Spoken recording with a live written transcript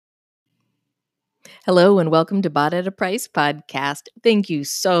Hello and welcome to Bought at a Price podcast. Thank you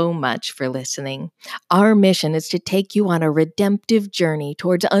so much for listening. Our mission is to take you on a redemptive journey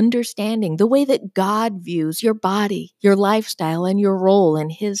towards understanding the way that God views your body, your lifestyle, and your role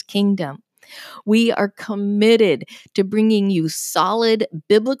in His kingdom. We are committed to bringing you solid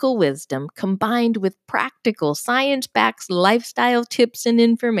biblical wisdom combined with practical science-backed lifestyle tips and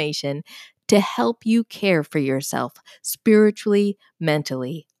information to help you care for yourself spiritually,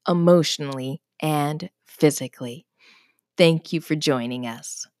 mentally, emotionally, and physically. Thank you for joining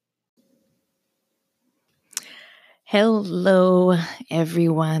us. Hello,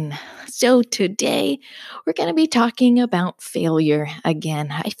 everyone. So today we're going to be talking about failure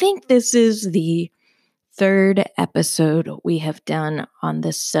again. I think this is the third episode we have done on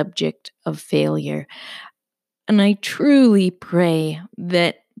the subject of failure. And I truly pray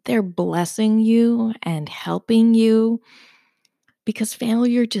that they're blessing you and helping you, because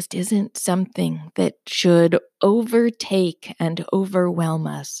failure just isn't something that should overtake and overwhelm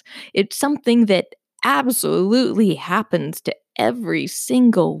us. It's something that absolutely happens to every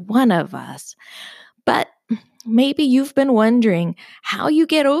single one of us. But maybe you've been wondering how you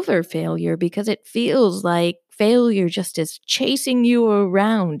get over failure, because it feels like failure just is chasing you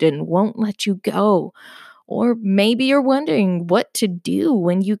around and won't let you go. Or maybe you're wondering what to do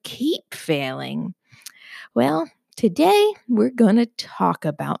when you keep failing. Well, today we're going to talk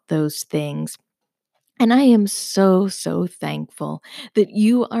about those things. And I am so thankful that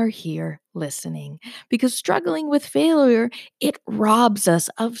you are here listening, because struggling with failure, it robs us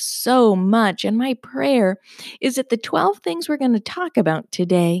of so much. And my prayer is that the 12 things we're going to talk about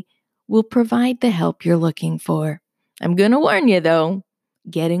today will provide the help you're looking for. I'm going to warn you though,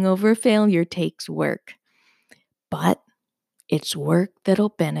 getting over failure takes work, but it's work that'll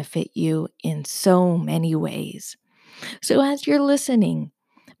benefit you in so many ways. So as you're listening,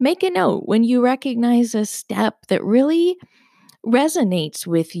 make a note when you recognize a step that really resonates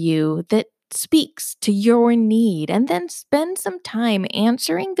with you, that speaks to your need, and then spend some time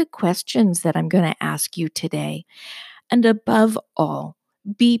answering the questions that I'm going to ask you today. And above all,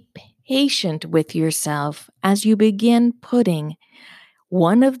 be patient with yourself as you begin putting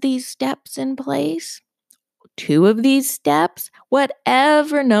one of these steps in place, two of these steps,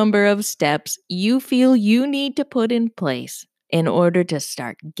 whatever number of steps you feel you need to put in place in order to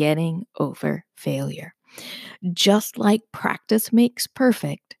start getting over failure. Just like practice makes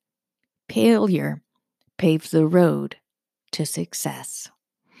perfect, failure paves the road to success.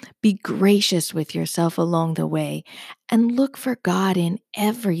 Be gracious with yourself along the way and look for God in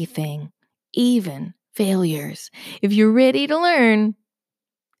everything, even failures. If you're ready to learn,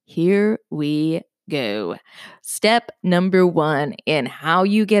 here we go. Step number 1 in how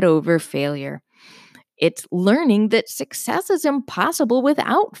you get over failure. It's learning that success is impossible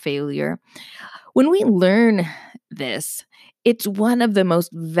without failure. When we learn this, it's one of the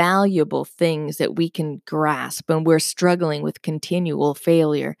most valuable things that we can grasp when we're struggling with continual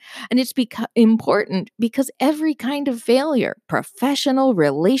failure. And it's important because every kind of failure, professional,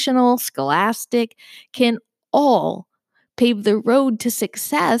 relational, scholastic, can all pave the road to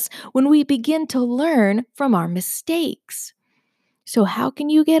success when we begin to learn from our mistakes. So, how can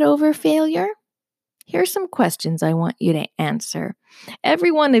you get over failure? Here's some questions I want you to answer.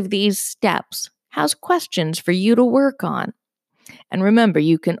 Every one of these steps has questions for you to work on. And remember,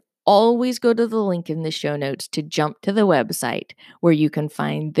 you can always go to the link in the show notes to jump to the website where you can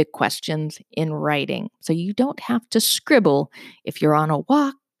find the questions in writing. So you don't have to scribble if you're on a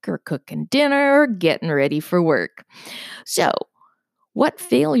walk or cooking dinner or getting ready for work. So, what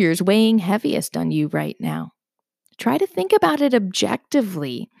failure is weighing heaviest on you right now? Try to think about it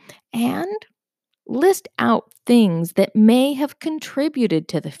objectively and list out things that may have contributed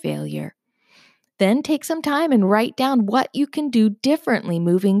to the failure. Then take some time and write down what you can do differently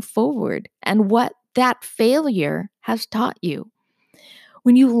moving forward and what that failure has taught you.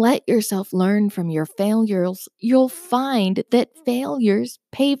 When you let yourself learn from your failures, you'll find that failures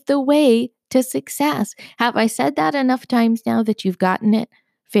pave the way to success. Have I said that enough times now that you've gotten it?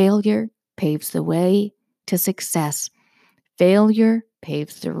 Failure paves the way to success. Failure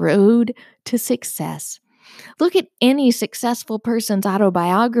paves the road to success. Look at any successful person's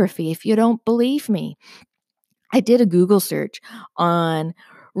autobiography if you don't believe me. I did a Google search on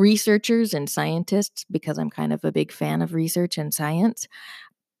researchers and scientists because I'm kind of a big fan of research and science.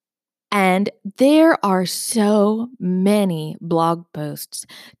 And there are so many blog posts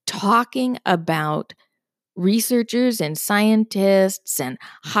talking about researchers and scientists and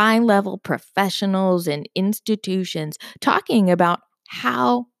high-level professionals and institutions talking about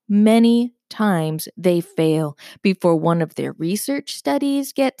how many times they fail before one of their research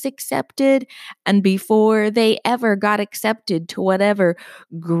studies gets accepted and before they ever got accepted to whatever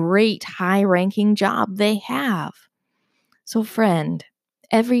great high ranking job they have. So, friend,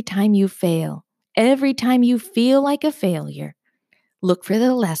 every time you fail, every time you feel like a failure, look for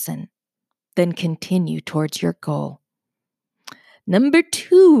the lesson, then continue towards your goal. Number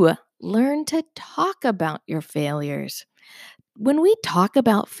 2, learn to talk about your failures. When we talk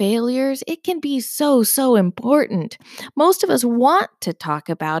about failures, it can be so important. Most of us want to talk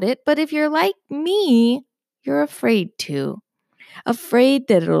about it, but if you're like me, you're afraid to. Afraid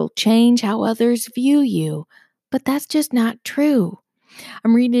that it'll change how others view you. But that's just not true.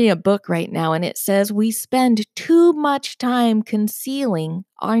 I'm reading a book right now, and it says we spend too much time concealing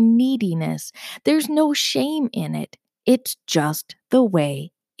our neediness. There's no shame in it. It's just the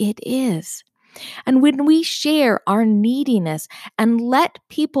way it is. And when we share our neediness and let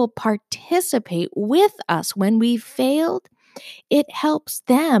people participate with us when we've failed, it helps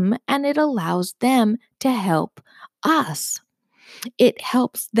them and it allows them to help us. It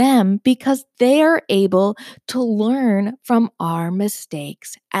helps them because they're able to learn from our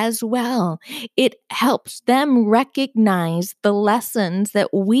mistakes as well. It helps them recognize the lessons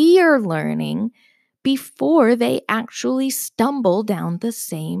that we are learning before they actually stumble down the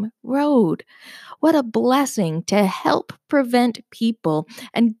same road. What a blessing to help prevent people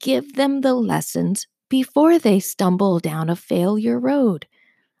and give them the lessons before they stumble down a failure road.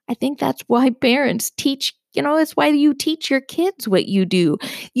 I think that's why parents teach, it's why you teach your kids what you do.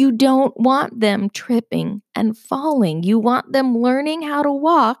 You don't want them tripping and falling. You want them learning how to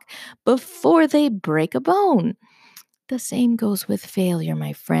walk before they break a bone. The same goes with failure,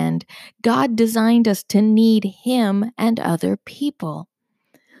 my friend. God designed us to need Him and other people.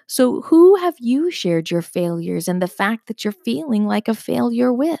 So, who have you shared your failures and the fact that you're feeling like a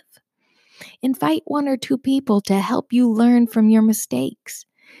failure with? Invite 1 or 2 people to help you learn from your mistakes.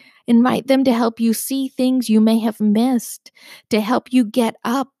 Invite them to help you see things you may have missed, to help you get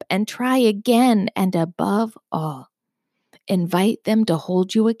up and try again, and above all, invite them to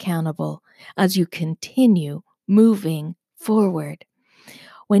hold you accountable as you continue moving forward.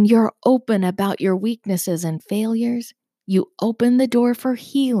 When you're open about your weaknesses and failures, you open the door for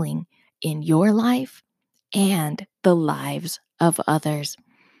healing in your life and the lives of others.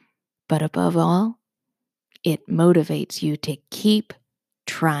 But above all, it motivates you to keep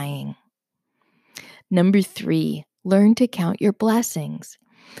trying. Number 3, learn to count your blessings.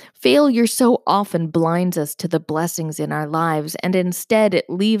 Failure so often blinds us to the blessings in our lives, and instead it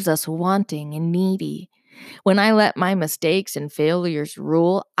leaves us wanting and needy. When I let my mistakes and failures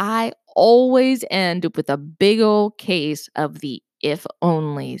rule, I always end with a big old case of the if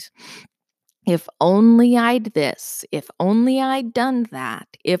onlys. If only I'd this, if only I'd done that,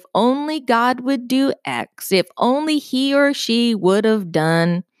 if only God would do X, if only he or she would have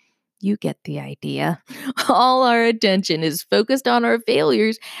done. You get the idea. All our attention is focused on our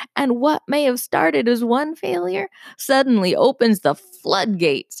failures, and what may have started as one failure suddenly opens the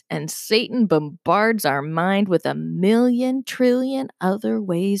floodgates, and Satan bombards our mind with a million trillion other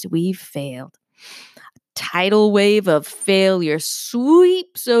ways we've failed. Tidal wave of failure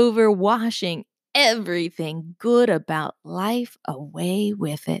sweeps over, washing everything good about life away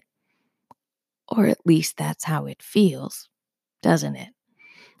with it. Or at least that's how it feels, doesn't it?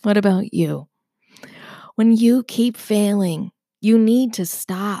 What about you? When you keep failing, you need to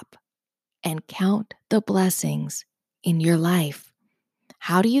stop and count the blessings in your life.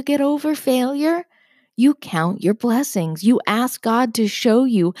 How do you get over failure? You count your blessings. You ask God to show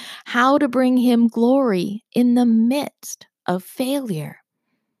you how to bring Him glory in the midst of failure.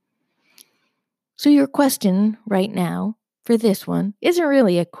 So, your question right now for this one isn't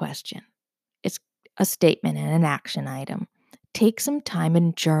really a question, it's a statement and an action item. Take some time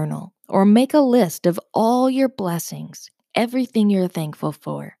and journal or make a list of all your blessings, everything you're thankful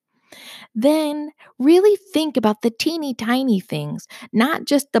for. Then really think about the teeny tiny things, not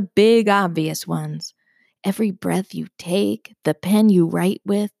just the big obvious ones. Every breath you take, the pen you write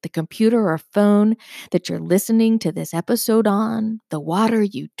with, the computer or phone that you're listening to this episode on, the water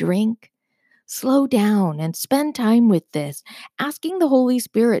you drink. Slow down and spend time with this, asking the Holy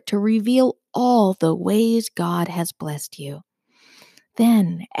Spirit to reveal all the ways God has blessed you.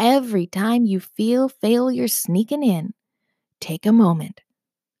 Then, every time you feel failure sneaking in, take a moment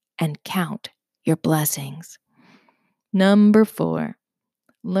and count your blessings. Number 4,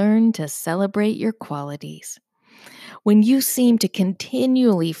 learn to celebrate your qualities. When you seem to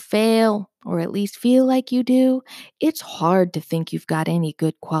continually fail, or at least feel like you do, it's hard to think you've got any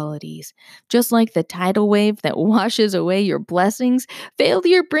good qualities. Just like the tidal wave that washes away your blessings,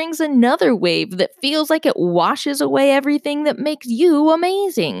 failure brings another wave that feels like it washes away everything that makes you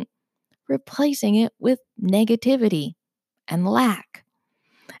amazing, replacing it with negativity and lack.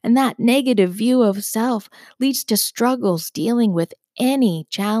 And that negative view of self leads to struggles dealing with any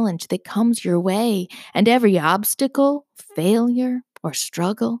challenge that comes your way, and every obstacle, failure, or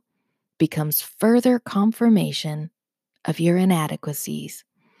struggle becomes further confirmation of your inadequacies.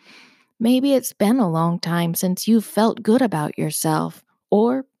 Maybe it's been a long time since you've felt good about yourself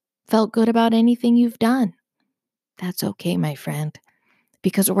or felt good about anything you've done. That's okay, my friend,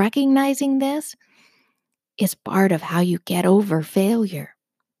 because recognizing this is part of how you get over failure.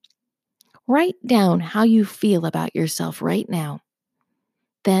 Write down how you feel about yourself right now.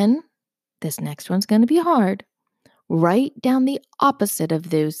 Then, this next one's going to be hard. Write down the opposite of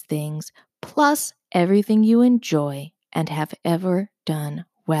those things, plus everything you enjoy and have ever done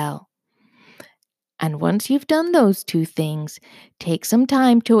well. And once you've done those two things, take some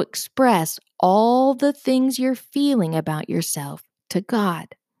time to express all the things you're feeling about yourself to God.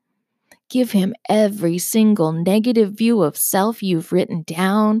 Give Him every single negative view of self you've written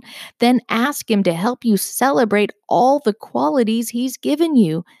down. Then ask Him to help you celebrate all the qualities He's given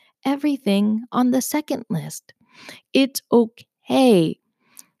you, everything on the second list. It's okay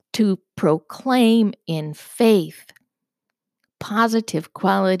to proclaim in faith positive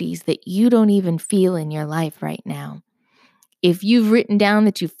qualities that you don't even feel in your life right now. If you've written down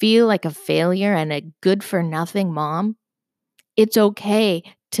that you feel like a failure and a good for nothing mom, it's okay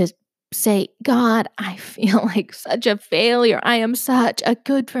to say, God, I feel like such a failure. I am such a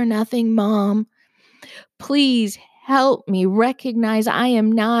good for nothing mom. Please help me recognize I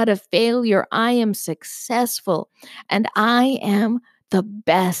am not a failure. I am successful and I am the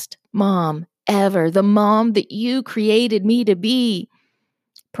best mom ever, the mom that you created me to be.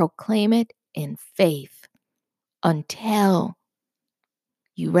 Proclaim it in faith until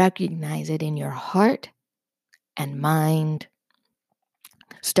you recognize it in your heart and mind.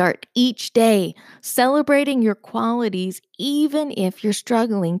 Start each day celebrating your qualities, even if you're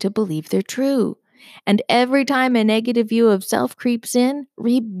struggling to believe they're true. And every time a negative view of self creeps in,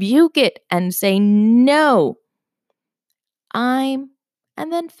 rebuke it and say, no, I'm,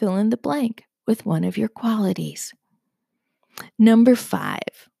 and then fill in the blank with one of your qualities. Number 5,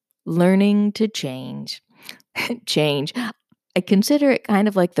 learning to change. Change. I consider it kind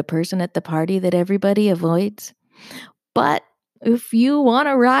of like the person at the party that everybody avoids. But if you want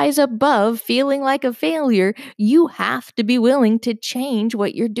to rise above feeling like a failure, you have to be willing to change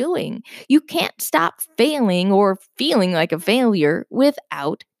what you're doing. You can't stop failing or feeling like a failure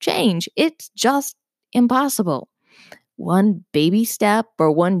without change. It's just impossible. One baby step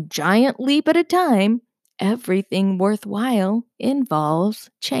or one giant leap at a time, everything worthwhile involves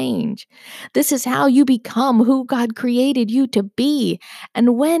change. This is how you become who God created you to be.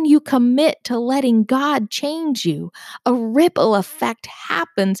 And when you commit to letting God change you, a ripple effect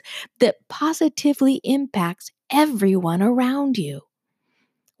happens that positively impacts everyone around you.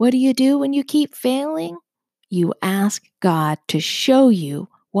 What do you do when you keep failing? You ask God to show you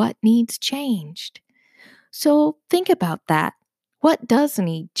what needs changed. So think about that. What does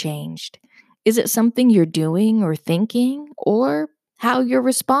need changed? Is it something you're doing or thinking, or how you're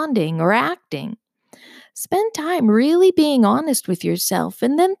responding or acting? Spend time really being honest with yourself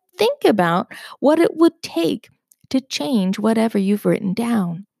and then think about what it would take to change whatever you've written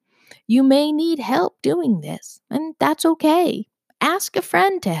down. You may need help doing this, and that's okay. Ask a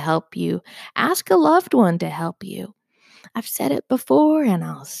friend to help you. Ask a loved one to help you. I've said it before and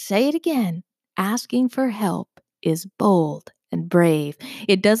I'll say it again. Asking for help is bold and brave.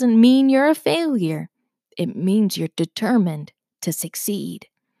 It doesn't mean you're a failure. It means you're determined to succeed.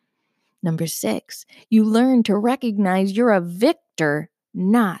 Number 6, you learn to recognize you're a victor,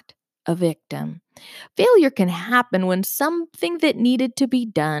 not a victim. Failure can happen when something that needed to be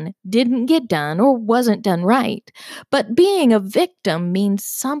done didn't get done or wasn't done right. But being a victim means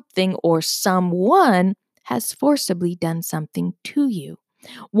something or someone has forcibly done something to you.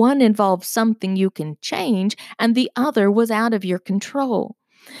 One involves something you can change, and the other was out of your control.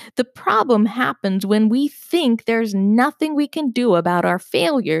 The problem happens when we think there's nothing we can do about our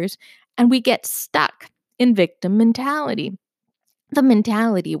failures and we get stuck in victim mentality. The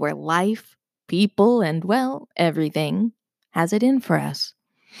mentality where life, people, and, well, everything has it in for us.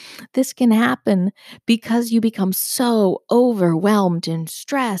 This can happen because you become so overwhelmed and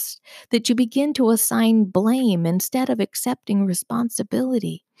stressed that you begin to assign blame instead of accepting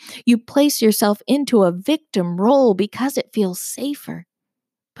responsibility. You place yourself into a victim role because it feels safer,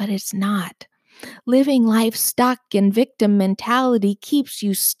 but it's not. Living life stuck in victim mentality keeps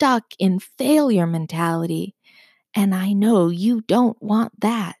you stuck in failure mentality. And I know you don't want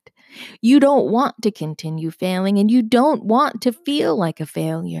that. You don't want to continue failing, and you don't want to feel like a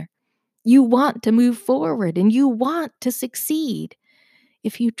failure. You want to move forward and you want to succeed.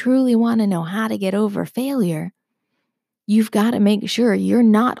 If you truly want to know how to get over failure, you've got to make sure you're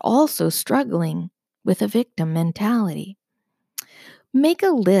not also struggling with a victim mentality. Make a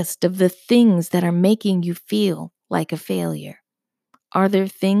list of the things that are making you feel like a failure. Are there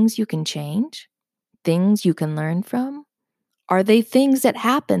things you can change? Things you can learn from? Are they things that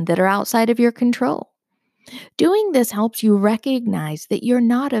happen that are outside of your control? Doing this helps you recognize that you're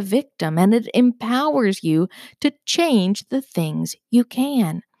not a victim, and it empowers you to change the things you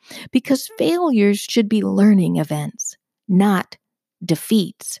can. Because failures should be learning events, not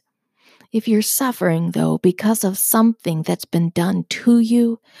defeats. If you're suffering, though, because of something that's been done to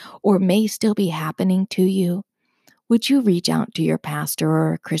you or may still be happening to you, would you reach out to your pastor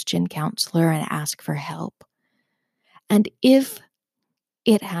or a Christian counselor and ask for help? And if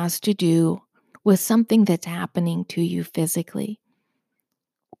it has to do with something that's happening to you physically,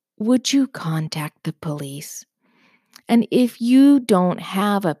 would you contact the police? And if you don't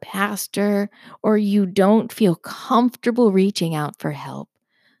have a pastor or you don't feel comfortable reaching out for help,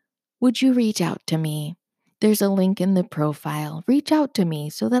 would you reach out to me? There's a link in the profile. Reach out to me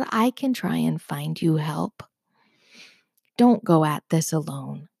so that I can try and find you help. Don't go at this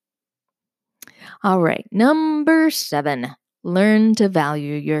alone. All right, number 7, learn to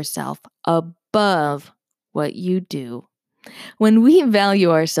value yourself above what you do. When we value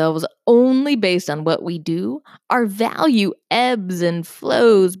ourselves only based on what we do, our value ebbs and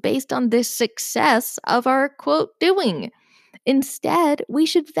flows based on the success of our quote doing. Instead, we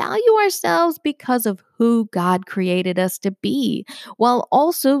should value ourselves because of who God created us to be, while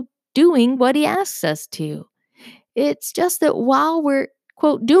also doing what He asks us to. It's just that while we're,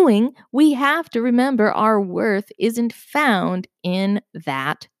 quote, doing, we have to remember our worth isn't found in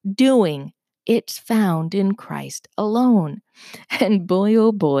that doing. It's found in Christ alone. And boy,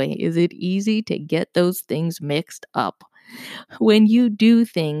 oh boy, is it easy to get those things mixed up. When you do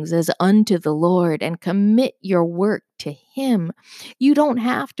things as unto the Lord and commit your work to Him, you don't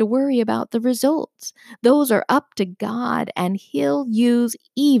have to worry about the results. Those are up to God, and He'll use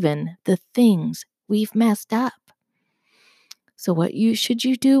even the things we've messed up. So what should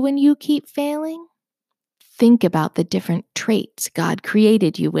you do when you keep failing? Think about the different traits God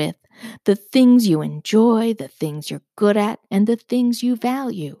created you with, the things you enjoy, the things you're good at, and the things you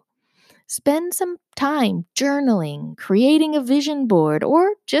value. Spend some time journaling, creating a vision board,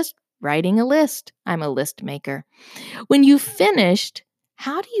 or just writing a list. I'm a list maker. When you've finished,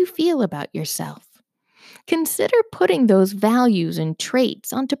 how do you feel about yourself? Consider putting those values and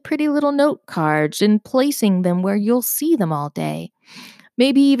traits onto pretty little note cards and placing them where you'll see them all day.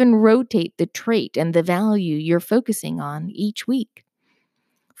 Maybe even rotate the trait and the value you're focusing on each week.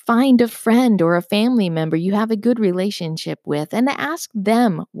 Find a friend or a family member you have a good relationship with and ask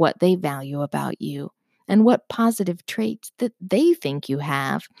them what they value about you and what positive traits that they think you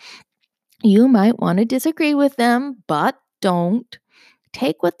have. You might want to disagree with them, but don't.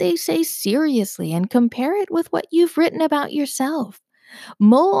 Take what they say seriously and compare it with what you've written about yourself.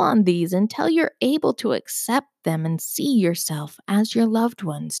 Mull on these until you're able to accept them and see yourself as your loved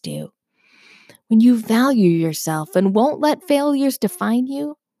ones do. When you value yourself and won't let failures define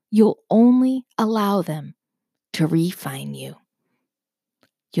you, you'll only allow them to refine you.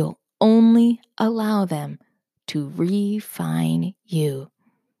 You'll only allow them to refine you.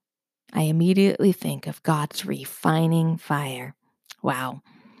 I immediately think of God's refining fire. Wow.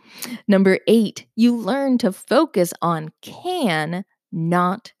 Number 8, you learn to focus on can,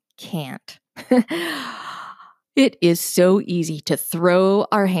 not can't. It is so easy to throw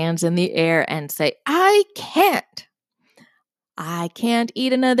our hands in the air and say, I can't. I can't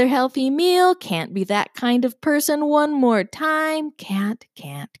eat another healthy meal, can't be that kind of person one more time, can't.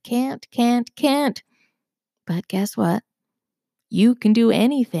 But guess what? You can do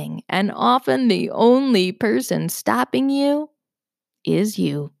anything, and often the only person stopping you is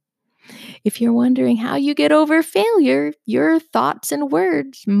you. If you're wondering how you get over failure, your thoughts and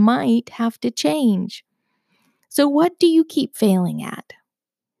words might have to change. So, what do you keep failing at?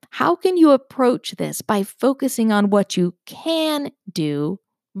 How can you approach this by focusing on what you can do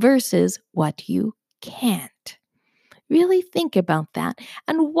versus what you can't? Really think about that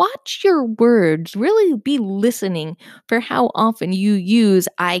and watch your words. Really be listening for how often you use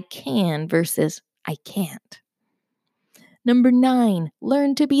I can versus I can't. Number 9,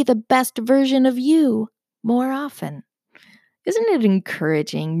 learn to be the best version of you more often. Isn't it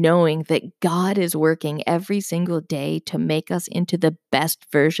encouraging knowing that God is working every single day to make us into the best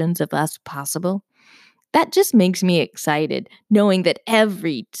versions of us possible? That just makes me excited, knowing that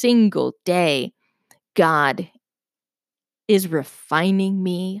every single day God is refining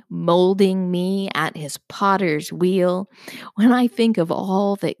me, molding me at his potter's wheel. When I think of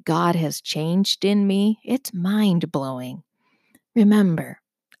all that God has changed in me, it's mind blowing. Remember,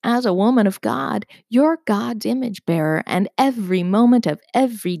 as a woman of God, you're God's image bearer, and every moment of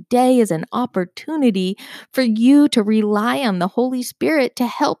every day is an opportunity for you to rely on the Holy Spirit to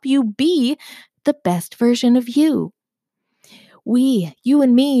help you be the best version of you. You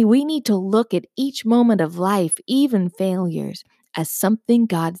and me, we need to look at each moment of life, even failures, as something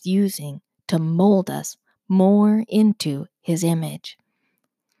God's using to mold us more into his image.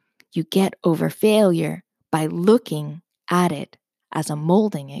 You get over failure by looking at it as a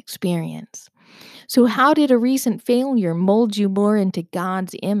molding experience. So, how did a recent failure mold you more into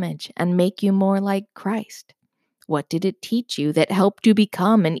God's image and make you more like Christ? What did it teach you that helped you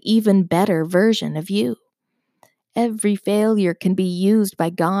become an even better version of you? Every failure can be used by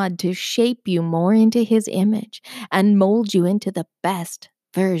God to shape you more into his image and mold you into the best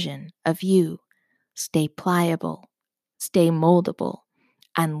version of you. Stay pliable, stay moldable,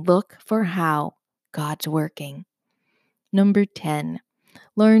 and look for how God's working. Number 10,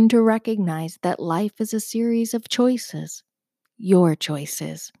 learn to recognize that life is a series of choices, your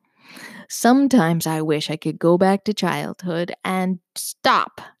choices. Sometimes I wish I could go back to childhood and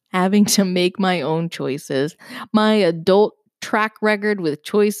stop having to make my own choices. My adult track record with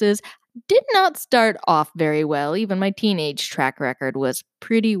choices did not start off very well. Even my teenage track record was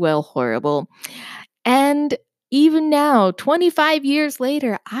pretty well horrible. And even now, 25 years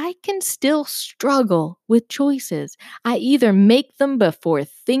later, I can still struggle with choices. I either make them before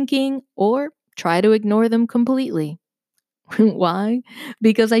thinking or try to ignore them completely. Why?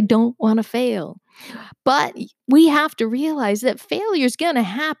 Because I don't want to fail. But we have to realize that failure is going to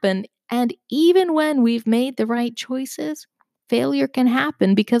happen. And even when we've made the right choices, failure can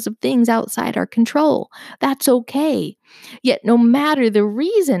happen because of things outside our control. That's okay. Yet, no matter the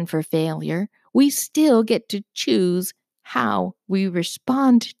reason for failure, we still get to choose how we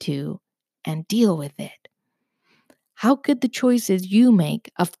respond to and deal with it. How could the choices you make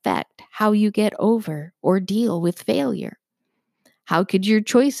affect how you get over or deal with failure? How could your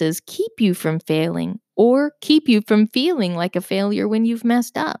choices keep you from failing or keep you from feeling like a failure when you've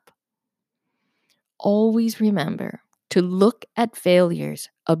messed up? Always remember to look at failures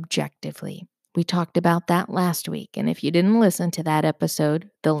objectively. We talked about that last week, and if you didn't listen to that episode,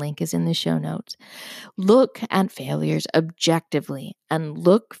 the link is in the show notes. Look at failures objectively and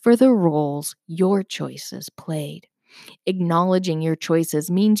look for the roles your choices played. Acknowledging your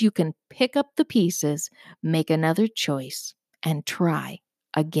choices means you can pick up the pieces, make another choice, and try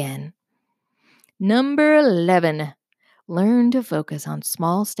again. Number 11, learn to focus on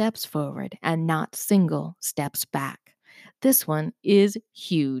small steps forward and not single steps back. This one is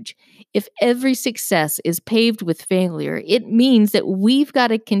huge. If every success is paved with failure, it means that we've got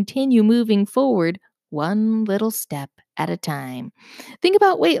to continue moving forward one little step at a time. Think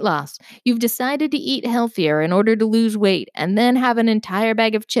about weight loss. You've decided to eat healthier in order to lose weight and then have an entire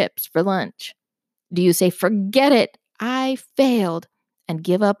bag of chips for lunch. Do you say, forget it, I failed, and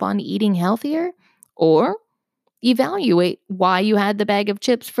give up on eating healthier? Or evaluate why you had the bag of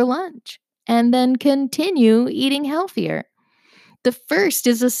chips for lunch and then continue eating healthier? The first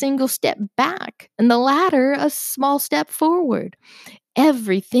is a single step back, and the latter a small step forward.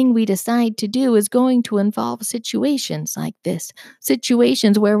 Everything we decide to do is going to involve situations like this,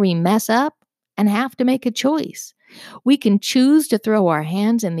 situations where we mess up and have to make a choice. We can choose to throw our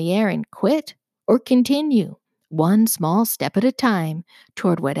hands in the air and quit, or continue one small step at a time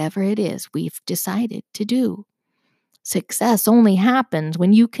toward whatever it is we've decided to do. Success only happens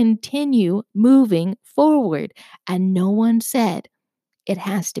when you continue moving forward, and no one said it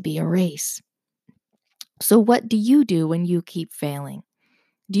has to be a race. So, what do you do when you keep failing?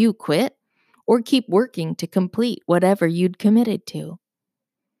 Do you quit or keep working to complete whatever you'd committed to?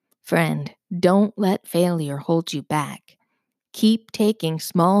 Friend, don't let failure hold you back. Keep taking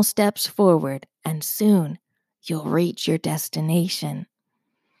small steps forward, and soon you'll reach your destination.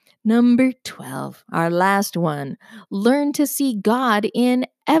 Number 12, our last one. Learn to see God in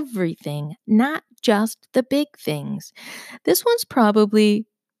everything, not just the big things. This one's probably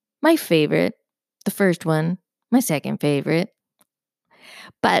my favorite, the first one, my second favorite.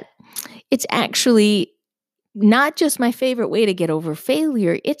 But it's actually not just my favorite way to get over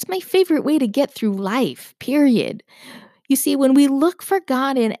failure, it's my favorite way to get through life, period. You see, when we look for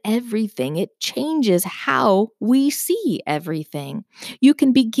God in everything, it changes how we see everything. You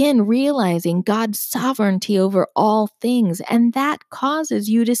can begin realizing God's sovereignty over all things, and that causes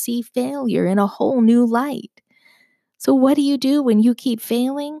you to see failure in a whole new light. So, what do you do when you keep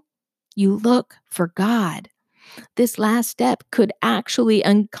failing? You look for God. This last step could actually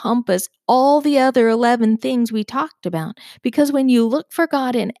encompass all the other 11 things we talked about, because when you look for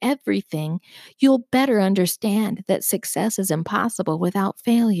God in everything, you'll better understand that success is impossible without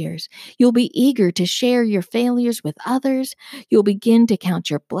failures. You'll be eager to share your failures with others. You'll begin to count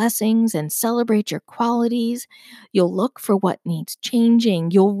your blessings and celebrate your qualities. You'll look for what needs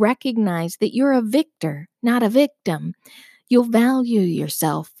changing. You'll recognize that you're a victor, not a victim. You'll value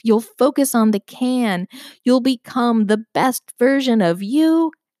yourself. You'll focus on the can. You'll become the best version of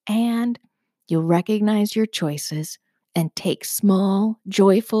you, and you'll recognize your choices and take small,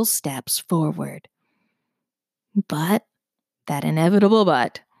 joyful steps forward. But, that inevitable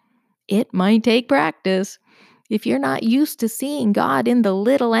but, it might take practice. If you're not used to seeing God in the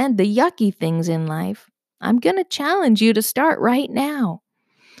little and the yucky things in life, I'm going to challenge you to start right now.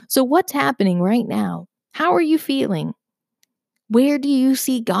 So, what's happening right now? How are you feeling? Where do you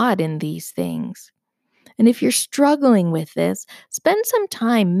see God in these things? And if you're struggling with this, spend some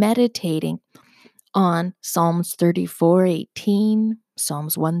time meditating on Psalms 34:18,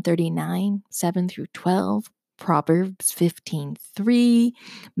 Psalms 139, 7 through 12, Proverbs 15:3,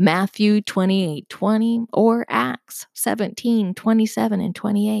 Matthew 28:20, or Acts 17:27 and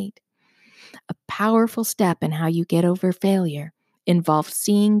 28. A powerful step in how you get over failure involves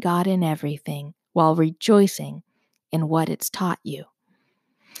seeing God in everything while rejoicing in what it's taught you.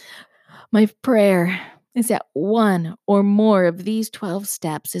 My prayer is that one or more of these 12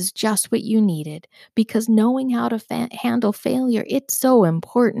 steps is just what you needed, because knowing how to handle failure, it's so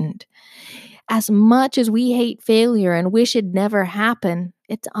important. As much as we hate failure and wish it never happened,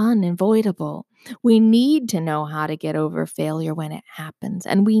 it's unavoidable. We need to know how to get over failure when it happens,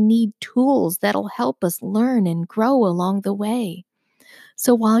 and we need tools that'll help us learn and grow along the way.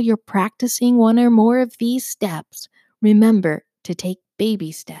 So while you're practicing one or more of these steps, remember to take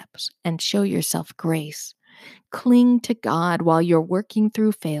baby steps and show yourself grace. Cling to God while you're working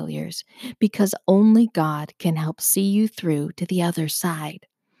through failures, because only God can help see you through to the other side.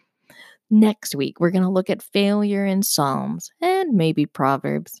 Next week, we're going to look at failure in Psalms and maybe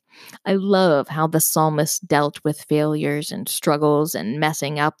Proverbs. I love how the psalmist dealt with failures and struggles and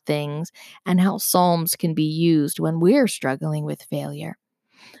messing up things, and how Psalms can be used when we're struggling with failure.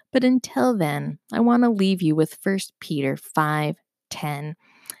 But until then, I want to leave you with 1 Peter 5:10.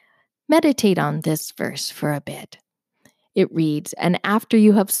 Meditate on this verse for a bit. It reads, "And after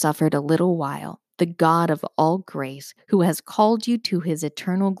you have suffered a little while, the God of all grace, who has called you to his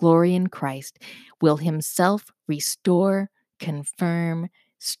eternal glory in Christ, will himself restore, confirm,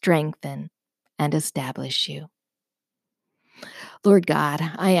 strengthen, and establish you." Lord God,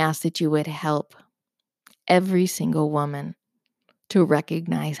 I ask that you would help every single woman to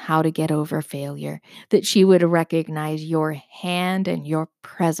recognize how to get over failure, that she would recognize your hand and your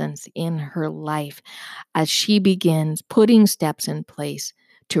presence in her life as she begins putting steps in place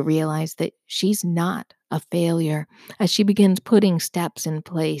to realize that she's not a failure, as she begins putting steps in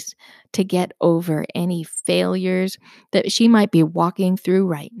place to get over any failures that she might be walking through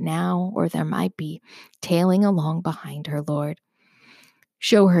right now, or there might be tailing along behind her, Lord.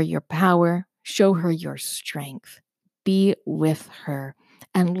 Show her your power, show her your strength. Be with her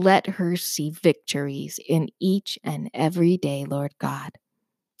and let her see victories in each and every day, Lord God.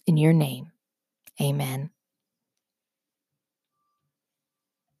 In your name, amen.